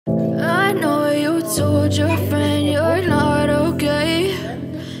told your friend you're not okay?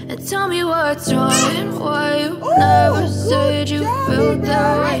 And tell me what's wrong and why you never said you felt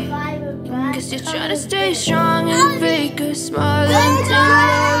that way. Cause you're trying to stay strong and fake a smile until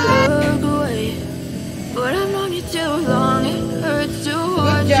I look away. But I've known you too long, it hurts to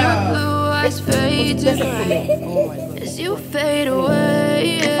watch your blue eyes fade to gray as you fade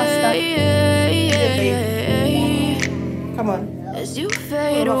away. Come on. As you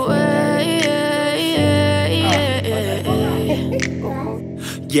fade away.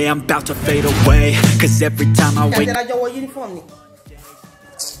 Yeah, I'm about to fade away. Cause every time I wake up.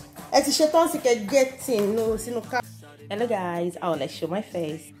 Hello guys, I want to show my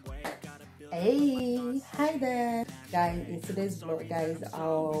face. Hey, hi there guys. In today's vlog, guys,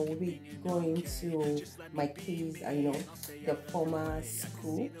 I'll be going to my kids, the former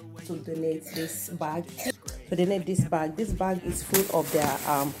school to donate this bag. This bag is full of their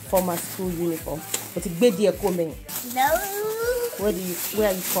former school uniform. But No. Where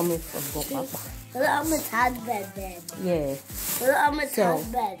are you coming from, Papa? I'm a tad bed then. Yeah. I'm a tad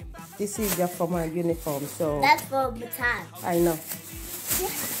bed. This is their former uniform, so that's for Matan. I know.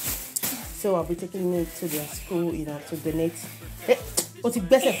 So I'll be taking it to their school, to donate. Hey, what's the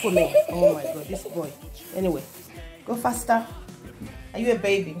best for me? Oh my God, this boy. Anyway, go faster. Are you a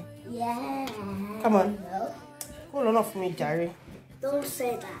baby? Yeah. Come on. No. Hold on off me, Jerry. Don't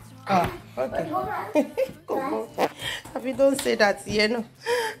say that. Ah, okay. Go. Happy, don't say that,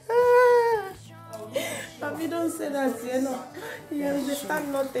 Happy, don't say that, You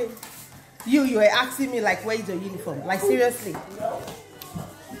understand nothing. You were asking me like, where is your uniform? Like, seriously.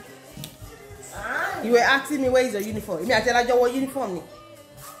 You were asking me where is your uniform. I tell you what uniform.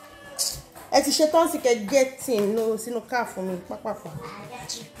 No car for me.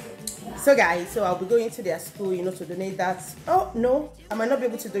 So guys, I'll be going to their school, to donate that. Oh no, I might not be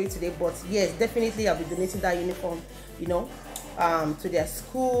able to do it today, but yes, definitely I'll be donating that uniform, to their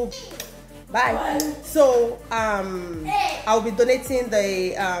school. Bye. So I'll be donating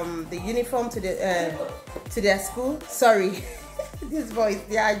the uniform to their school. Sorry, this voice,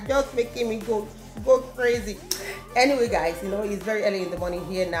 they are just making me go crazy. Anyway guys, it's very early in the morning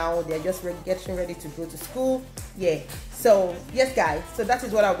here now. They're just getting ready to go to school. Yeah, so yes guys, so that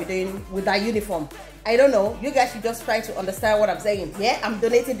is what I'll be doing with that uniform. I don't know, you guys should just try to understand what I'm saying. Yeah, I'm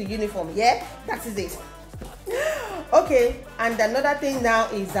donating the uniform. Yeah, that is it. Okay, and another thing now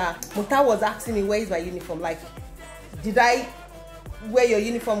is Muta was asking me where is my uniform. Like, did I wear your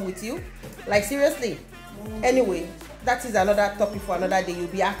uniform with you? Like, seriously. Anyway, that is another topic for another day. You'll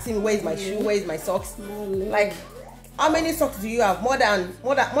be asking me where is my shoe, where is my socks. Like, how many socks do you have? More than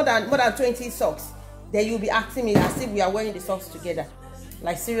 20 socks. Then you'll be asking me as if we are wearing the socks together.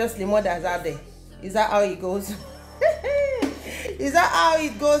 Like, seriously, mothers out there. Is that how it goes? Is that how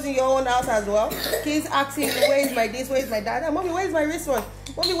it goes in your own house as well? Kids asking me, where is my this, where is my that? Mommy, where is my wristwatch?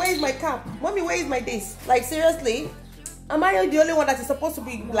 Mommy, where is my cap? Mommy, where is my this? Like, seriously? Am I the only one that is supposed to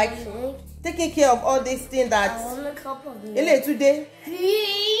be, like, taking care of all these things that... I want a cup of milk. Ele today?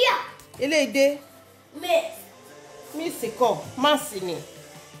 Yeah. Ele day? Miss. Massini.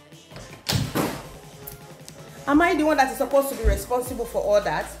 Am I the one that is supposed to be responsible for all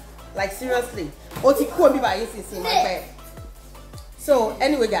that? Like, seriously? So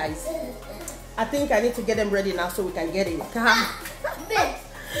anyway guys, I think I need to get them ready now so we can get in the car.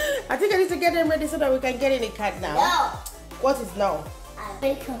 I think I need to get them ready so that we can get in the car now. No. What is now? I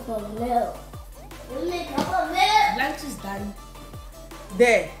make a cup of milk. You make a cup of milk. Lunch is done.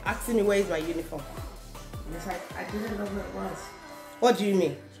 There, asking me where is my uniform. Yes, I didn't know where it was. What do you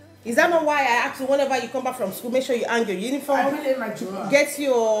mean? Is that not why I asked you whenever you come back from school, make sure you hang your uniform? I put it in my drawer. Get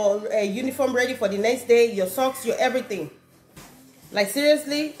your uniform ready for the next day, your socks, your everything. Like,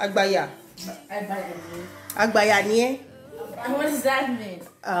 seriously? Agbaya. I buy them. Agbaya nie? What does that mean?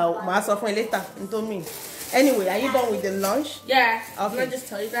 My friend later. Don't mean. Anyway, are you done with the lunch? Yeah. Okay. Can I just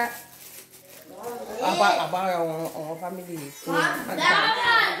tell you that? About our family.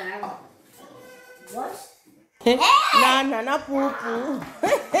 What? Nah, poo poo.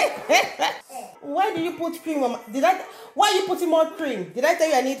 Why do you put cream on? Why are you putting more cream? Did I tell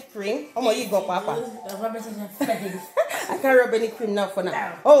you I need cream? Oh my, you go, Papa. I can't rub any cream now for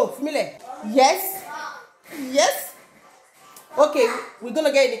now. Oh, familiar. Yes. Yes. Okay, we're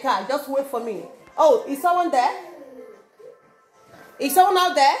gonna get in the car. Just wait for me. Oh, is someone there? Is someone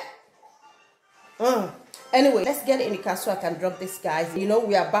out there? Anyway, let's get in the car so I can drop this, guys.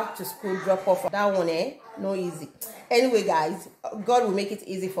 We are back to school, drop off. That one, no easy. Anyway, guys, God will make it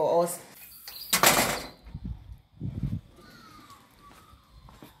easy for us.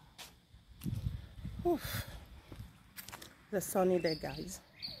 Oof. The sunny day, guys.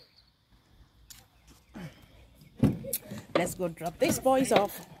 Let's go drop these boys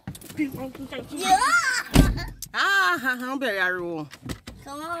off. Yeah.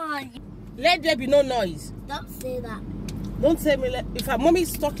 Come on. Let there be no noise. Don't say that. Don't say me. If our mommy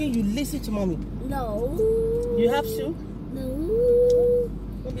is talking, you listen to mommy. No. You have to. No.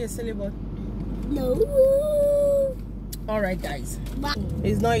 Don't be a silly boy. No. All right, guys.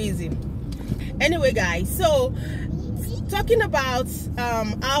 It's not easy. Anyway, guys. So, talking about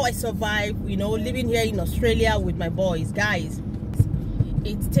how I survive, you know, living here in Australia with my boys, guys.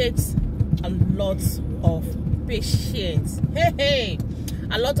 It takes a lot of patience. Hey,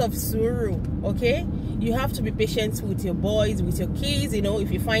 a lot of suru. Okay. You have to be patient with your boys, with your kids, you know, if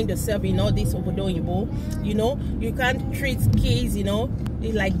you find yourself in all this obodo, you know, you can't treat kids, you know,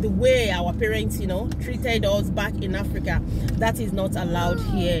 like the way our parents, you know, treated us back in Africa. That is not allowed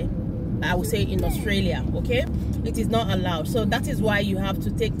here, I would say, in Australia, okay? It is not allowed. So that is why you have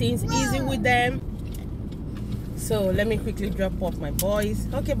to take things easy with them. So let me quickly drop off my boys.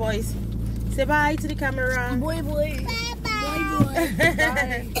 Okay, boys. Say bye to the camera. Boy. Bye.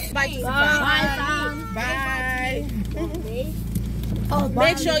 Bye. Bye. Oh,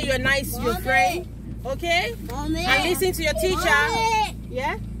 Make sure you're nice to your friend, okay? Mommy. And listen to your teacher. Mommy.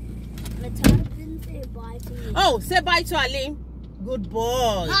 Yeah? Didn't say bye to me. Oh, say bye to Alim. Good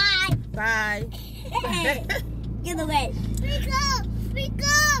boy. Bye. Bye. Get away. Rico.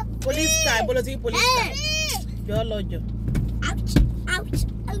 Police car. Police car. Jolojo. Ouch.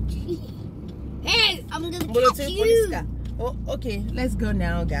 Hey, I'm gonna catch Police you. car. Oh, okay. Let's go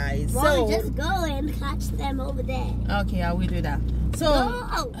now, guys. Mom, So just go and catch them over there. okay, I will do that. So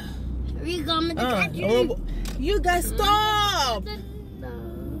Oh, Rico, I'm gonna catch you. you guys stop. No.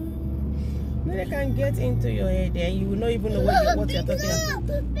 No, they can get into your head and you will not even know what you're talking about.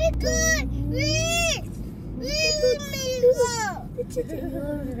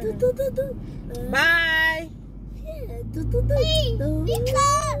 Bye.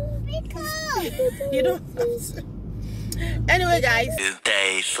 You don't have to. Anyway, guys. 2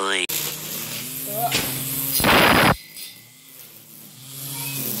 days later.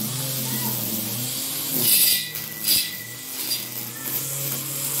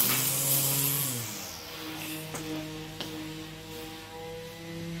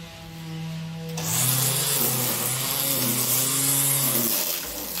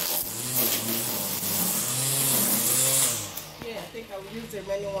 Yeah, I think I will use the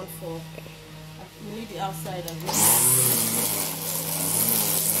remaining one for. We need the outside as well.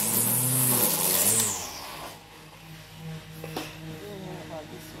 About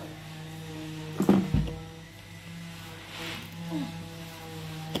this one.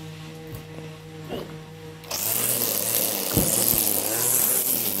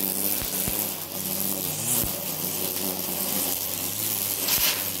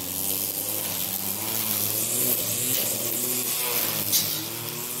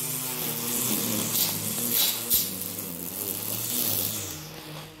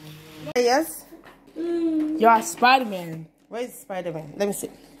 Yes. You are Spider-Man. Where is Spider-Man? Let me see.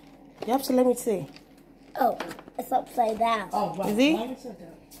 You have to let me see. Oh, it's upside down. Oh, wow. Is he?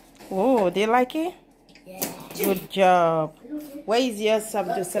 Oh, do you like it? Yeah. Good job. Where is yours,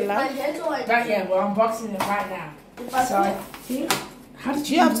 Abdul Salam? Right here, we're unboxing it right now. So, see? How did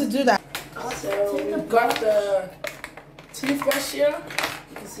You have to do that. So, we've got the toothbrush here.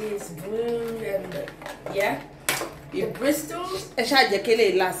 You can see it's blue and, yeah. The bristles,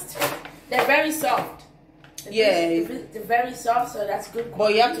 last. they're very soft. Yeah. They're very soft, so that's good.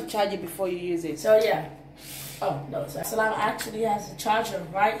 But you have to charge it before you use it. So, yeah. Oh, no, sorry. Salam actually has a charger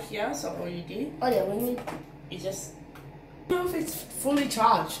right here, so what you do, Oh yeah, we need. you just, I don't know if it's fully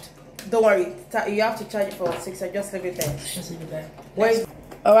charged. Don't worry. You have to charge it for 6 hours. Just leave it there. Just leave it there. Where's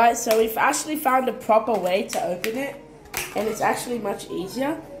Alright, so we've actually found a proper way to open it, and it's actually much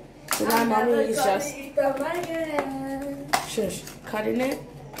easier. So now mommy is just shush, cutting it.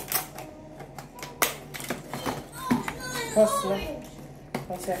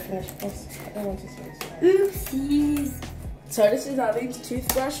 Once I finish this, I don't want to see this. Oopsies. So this is Alim's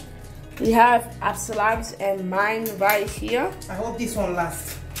toothbrush. We have Absalam's and mine right here. I hope this one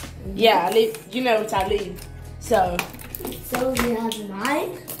lasts. Yeah, Alim, you know it's Alim. So So we have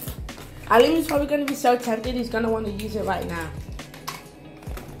mine. Alim is probably going to be so tempted he's going to want to use it right now.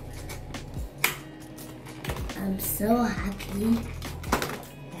 I'm so happy.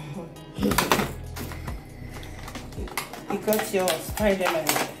 You got your Spider-Man.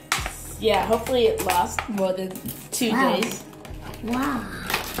 Yeah, hopefully it lasts more than 2 Wow. days. Wow.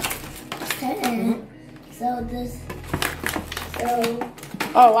 Okay. So this. So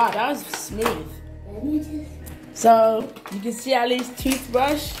Oh wow, that was smooth. let me just So you can see Ali's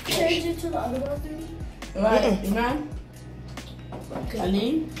toothbrush. change it to the other bathroom. Right, Imran?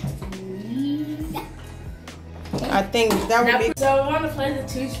 Aline? I think that would be. So I want to play the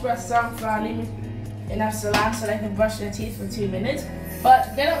toothbrush song for Aline and Absalan so they can brush their teeth for 2 minutes.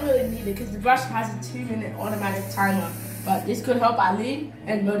 But they don't really need it because the brush has a 2-minute automatic timer. But this could help Aline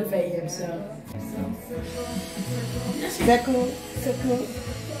and motivate him. So. Circle.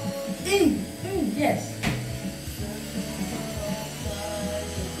 Yes.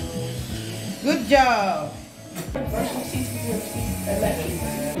 Good job. Brush your teeth with your teeth electric.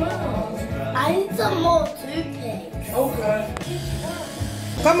 I need some more toothpaste. Okay.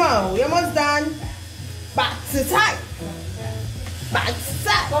 Come on, we're almost done. Back to side. Back to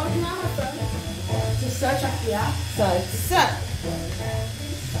side. What was my phone? To search up the app. Side to side.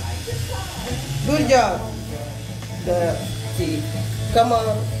 Good job. The teeth. Come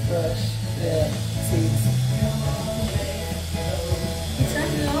on, brush the teeth.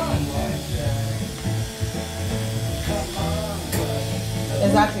 Turn it on.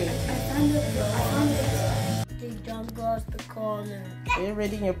 Exactly. They jump across the corner. Are you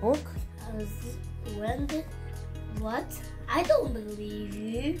reading your book? What? I don't believe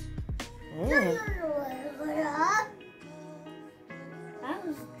you.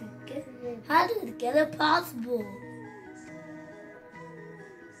 How did it get possible?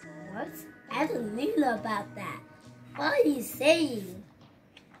 What? I don't know about that. What are you saying?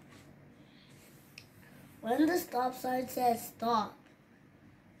 When the stop sign says stop.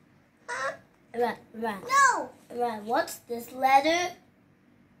 Right. No. Right. What's this letter?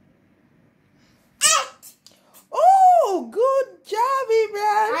 Oh, good job,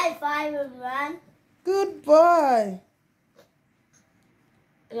 Imran. High five, Imran. Good boy.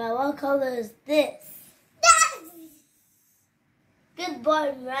 Now, what color is this? Good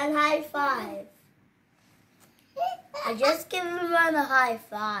boy, Imran. High five. I just gave Imran a high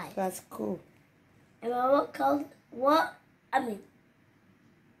five. That's cool. And what color? What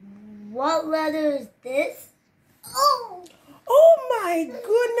letter is this? Oh my high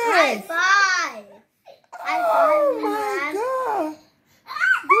goodness. five. High five, Oh my Imran. God.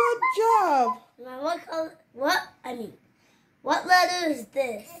 Good job. Now, what letter is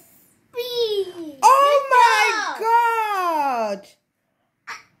this? B. Oh my God.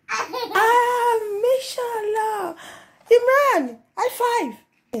 Mashallah. Imran, high five.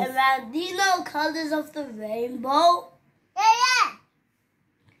 Imran, do you know colors of the rainbow? Yeah.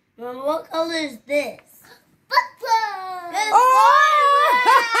 Imran, what color is this? Purple.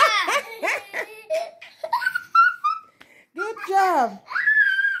 Good job.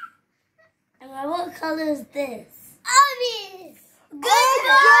 Imran, what color is this? Orange. Good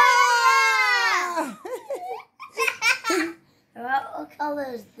job. Imran, what color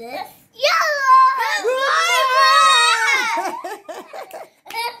is this? Good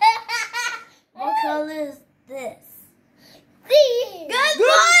What color is this? Good job.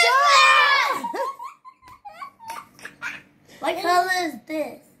 What color is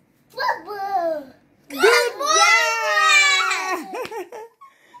this? Purple. Good job.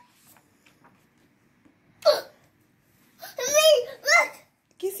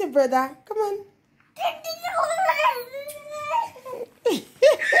 Kiss your brother. Come on.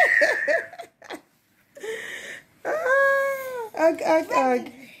 Ugh.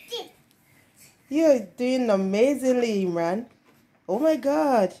 You're doing amazingly, Imran. Oh my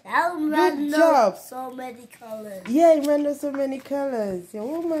God. Good job. So many colors. Yeah, Imran knows so many colors.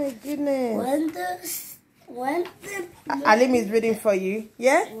 Oh my goodness. When Alim is reading for you.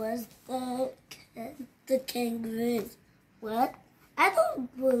 Yeah? was the kangaroos? What? I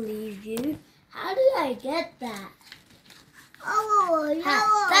don't believe you. How did I get that?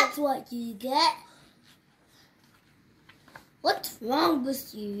 That's what you get. What's wrong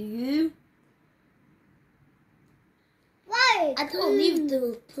with you? Why? I don't need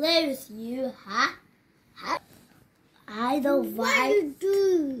to play with you, huh? I don't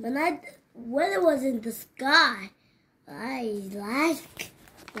like when it was in the sky. I like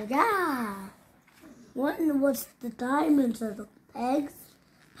When was the diamonds and the eggs,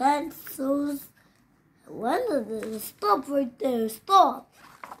 pencils? When did it stop right there? Stop.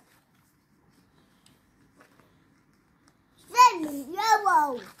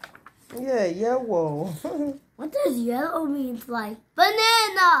 Yellow. Yeah, yellow. What does yellow mean? Like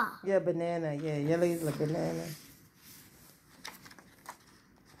banana. Yeah, banana. Yeah, yellow is like banana.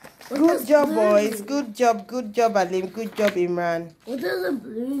 Good job, boys. Good job, Alim. Good job, Imran. What does the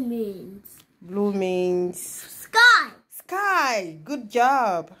blue mean? Blue means Sky. sky. Good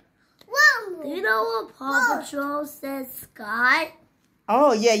job. Do you know what Paw Patrol says sky?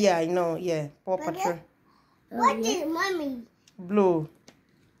 Oh, yeah, I know. Yeah, Paw Patrol. What did mommy? Blue.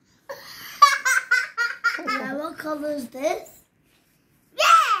 color is this?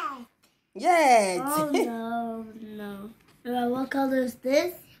 Yeah! Yes. Oh, no. Alright, what color is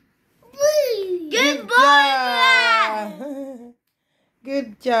this? Blue! Good boy!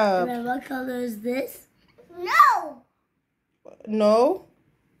 Good job. Alright, what color is this? No! No?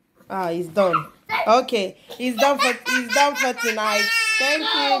 Ah, he's done. Okay, he's done for tonight. Thank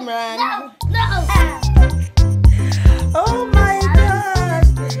you, man. No! Oh my gosh.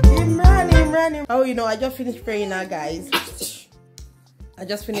 Imran. Oh, you know, I just finished praying now, guys. I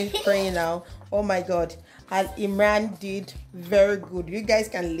just finished praying now. Oh my God. And Imran did very good. You guys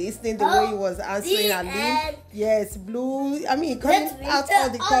can listen the way he was answering Ali. Yes, blue. I mean, coming out all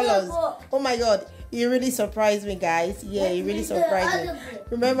the colors. Oh my God. He really surprised me, guys. Yeah, he really surprised me.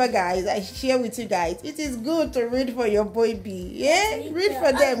 Remember, guys, I share with you guys, it is good to read for your baby. Yeah, read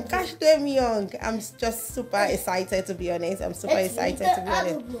for them, catch them young. I'm just super excited, to be honest. I'm super excited, to be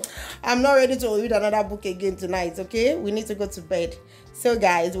honest. I'm not ready to read another book again tonight, okay? We need to go to bed. So,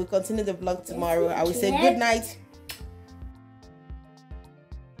 guys, we'll continue the vlog tomorrow. I will say good night.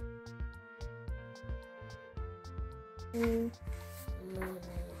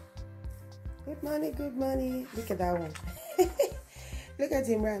 Good morning. Look at that one. Look at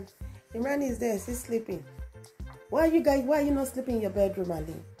Imran. Imran is there, he's sleeping. Why are you not sleeping in your bedroom,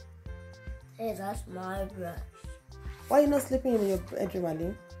 Ali? Hey, that's my brush. Why are you not sleeping in your bedroom,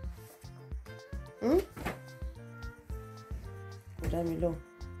 Ali?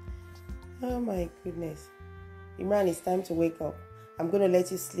 Oh my goodness. Imran, it's time to wake up. I'm going to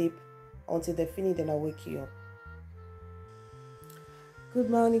let you sleep until they finish, then I'll wake you up. Good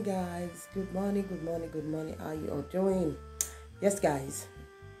morning, guys. Good morning. How are you all doing? Yes, guys.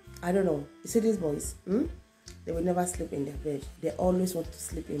 I don't know. You see these boys? They will never sleep in their bed. They always want to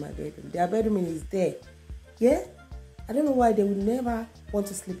sleep in my bedroom. Their bedroom is there. Yeah? I don't know why they will never want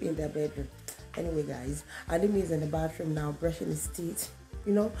to sleep in their bedroom. Anyway, guys, Adam is in the bathroom now brushing his teeth.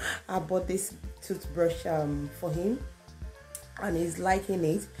 You know, I bought this toothbrush for him. And he's liking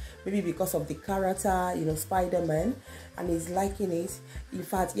it, maybe because of the character, you know, Spider-Man, and he's liking it. In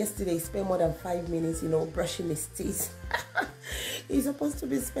fact, yesterday he spent more than 5 minutes, you know, brushing his teeth. He's supposed to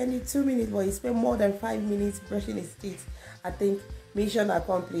be spending 2 minutes, but he spent more than 5 minutes brushing his teeth. I think mission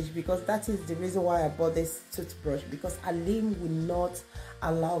accomplished, because that is the reason why I bought this toothbrush, because Alim will not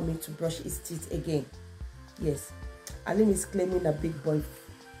allow me to brush his teeth again. Yes, Alim is claiming a big boy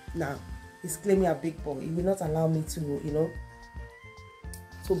now. He's claiming a big boy. He will not allow me to, you know,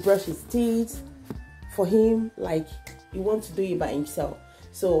 to brush his teeth for him, like he wants to do it by himself.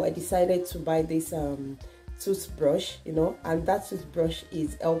 So I decided to buy this toothbrush, you know, and that toothbrush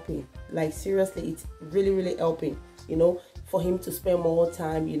is helping. Like seriously, it's really helping, you know, for him to spend more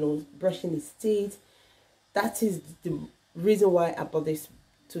time, you know, brushing his teeth. That is the reason why I bought this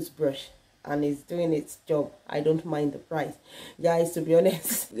toothbrush, and it's doing its job. I don't mind the price, guys. To be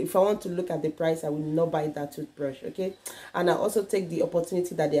honest, if I want to look at the price, I will not buy that toothbrush, okay? And I also take the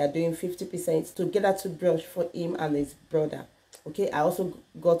opportunity that they are doing 50% to get a toothbrush for him and his brother, okay? I also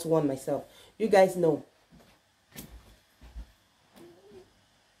got one myself. You guys know,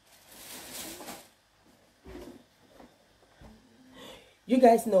 you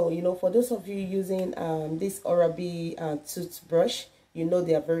know, for those of you using this Oral-B toothbrush, you know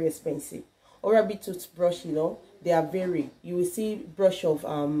they are very expensive. Oral-B toothbrush, you know, they are very, you will see brush of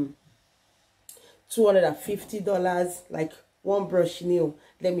 $250, like one brush new.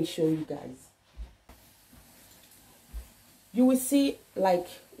 Let me show you guys. You will see like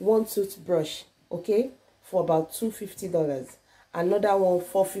one toothbrush, okay, for about $250, another one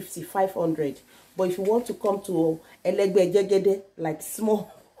 $450, $500. But if you want to come to Elegbe, like small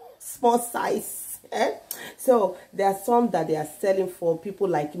size, so there are some that they are selling for people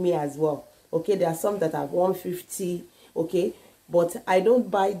like me as well, okay? There are some that are $150, okay, but I don't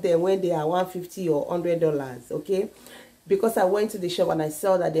buy them when they are $150 or $100, okay? Because I went to the shop and I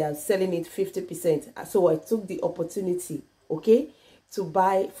saw that they are selling it 50%, so I took the opportunity, okay, to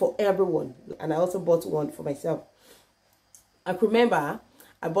buy for everyone. And I also bought one for myself. I remember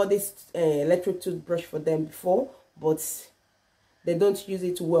I bought this electric toothbrush for them before, but they don't use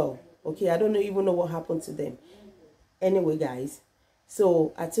it well, okay? I don't even know what happened to them. Anyway, guys,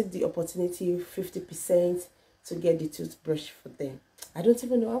 so I took the opportunity 50% to get the toothbrush for them. I don't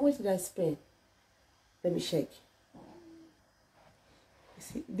even know how much did I spend. Let me check.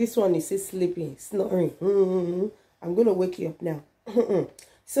 See, this one is still sleeping, snoring. I'm gonna wake you up now.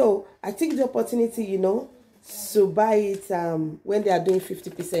 So I took the opportunity, you know, to buy it when they are doing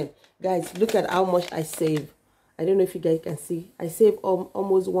 50%. Guys, look at how much I save. I don't know if you guys can see. I save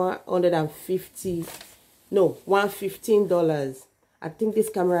almost $115. I think this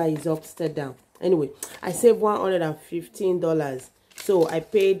camera is upside down. Anyway, I saved $115. So I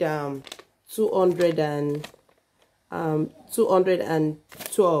paid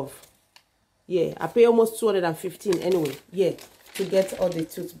 212. Yeah, I pay almost 215 anyway. Yeah, to get all the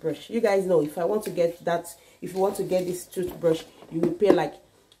toothbrush. You guys know, if I want to get that, if you want to get this toothbrush, you will pay like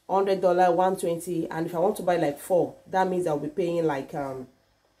 $100, $120, and if I want to buy like 4, that means I'll be paying like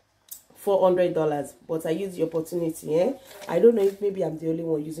 $400. But I use the opportunity. I don't know if maybe I'm the only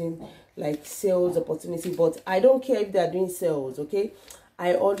one using like sales opportunity, but I don't care if they are doing sales. Okay,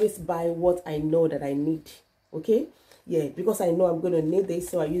 I always buy what I know that I need. Okay, yeah, because I know I'm going to need this,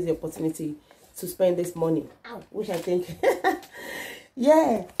 so I use the opportunity to spend this money. Ow. Which I think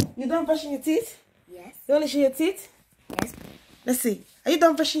yeah. You done brushing your teeth? Yes. You want to show your teeth? Yes. Let's see. Are you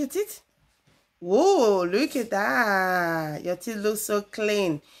done brushing your teeth? Whoa, look at that. Your teeth look so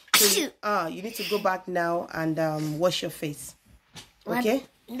clean. So you need to go back now and wash your face. Okay?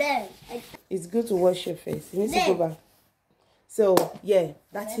 No. It's good to wash your face. You need to go back. So, yeah,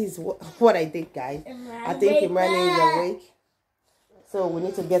 that is what I did, guys. I think Imran is awake. So, we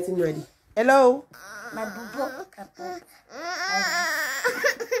need to get him ready. Hello?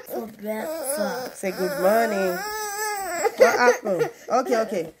 Say good morning. What happened?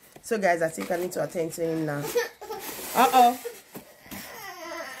 Okay. So, guys, I think I need to attend to him now.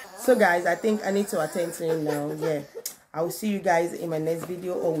 So, guys, I think I need to attend to him now. Yeah. I will see you guys in my next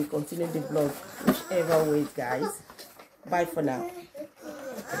video, or we continue the vlog. Whichever way, guys. Bye for now.